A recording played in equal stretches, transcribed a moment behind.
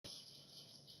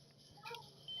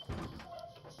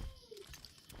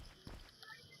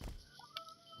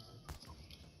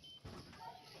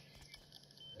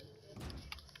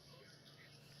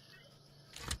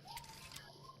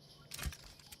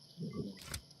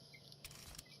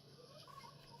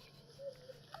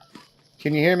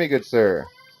Can you hear me, good sir?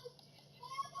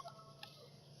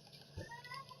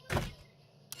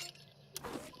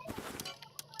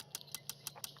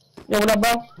 Yo, what up,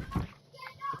 bro?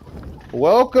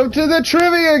 Welcome to the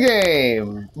trivia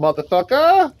game,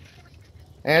 motherfucker.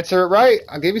 Answer it right.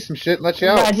 I'll give you some shit and let you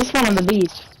Bro, I out. just went on the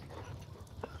beach.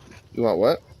 You want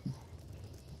what?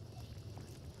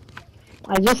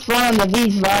 I just went on the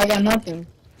beach, bro. I got nothing.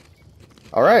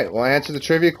 All right. Well, answer the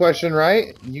trivia question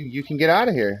right. You can get out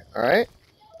of here. All right.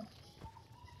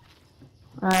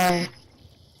 Alright.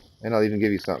 And I'll even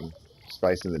give you something.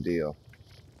 Spicing the deal.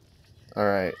 All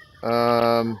right.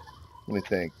 Let me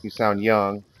think. You sound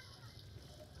young.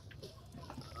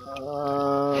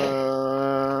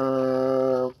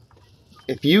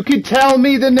 If you could tell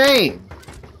me the name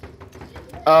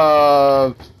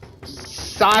of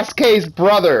Sasuke's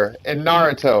brother in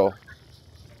Naruto,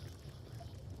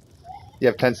 you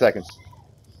have 10 seconds.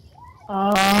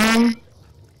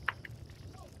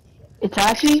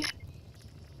 Itachi?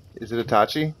 Is it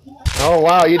Itachi? Oh,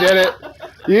 wow, you did it.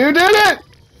 You did it!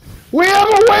 We have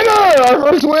a winner! Our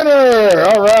first winner!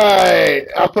 All right.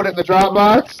 I'll put it in the drop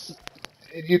box.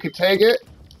 And you can take it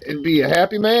and be a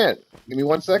happy man. Give me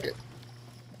 1 second.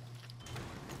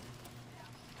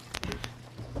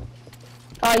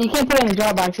 You can't put it in the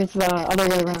Dropbox. It's the other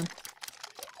way around.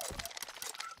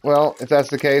 Well, if that's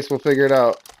the case, we'll figure it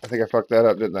out. I think I fucked that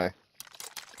up, didn't I?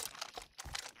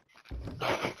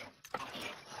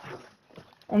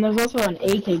 And there's also an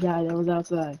AK guy that was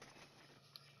outside.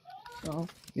 So.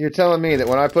 You're telling me that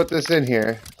when I put this in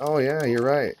here... Oh, yeah, you're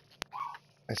right.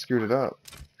 I screwed it up.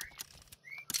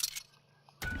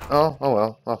 Oh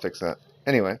well, I'll fix that.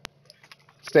 Anyway,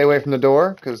 stay away from the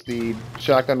door, because the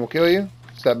shotgun will kill you.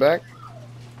 Step back.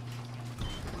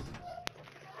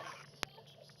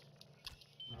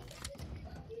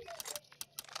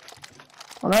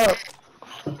 What up?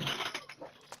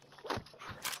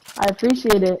 I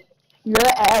appreciate it. You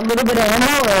got a little bit of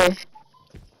ammo, or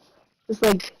just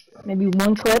like maybe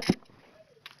one clip?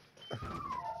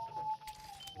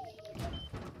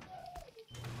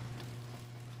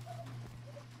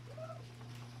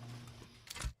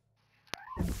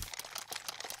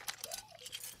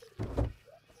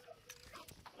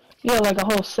 You got like a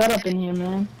whole setup in here,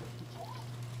 man.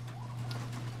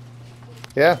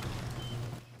 Yeah.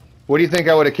 What do you think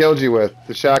I would have killed you with?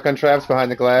 The shotgun traps behind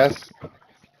the glass?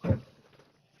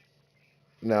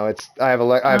 No, it's I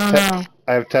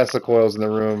have Tesla coils in the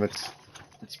room.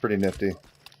 It's pretty nifty.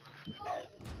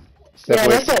 Yeah,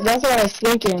 that's what I was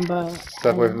thinking, but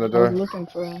step away from the door. I was looking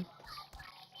for.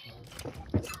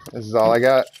 This is all I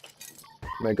got.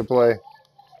 Make a play.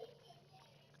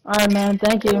 All right, man.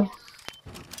 Thank you.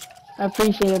 I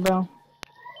appreciate it, bro.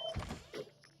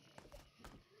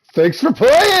 Thanks for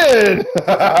playing!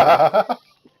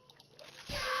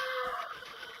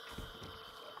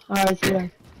 Alright, see ya.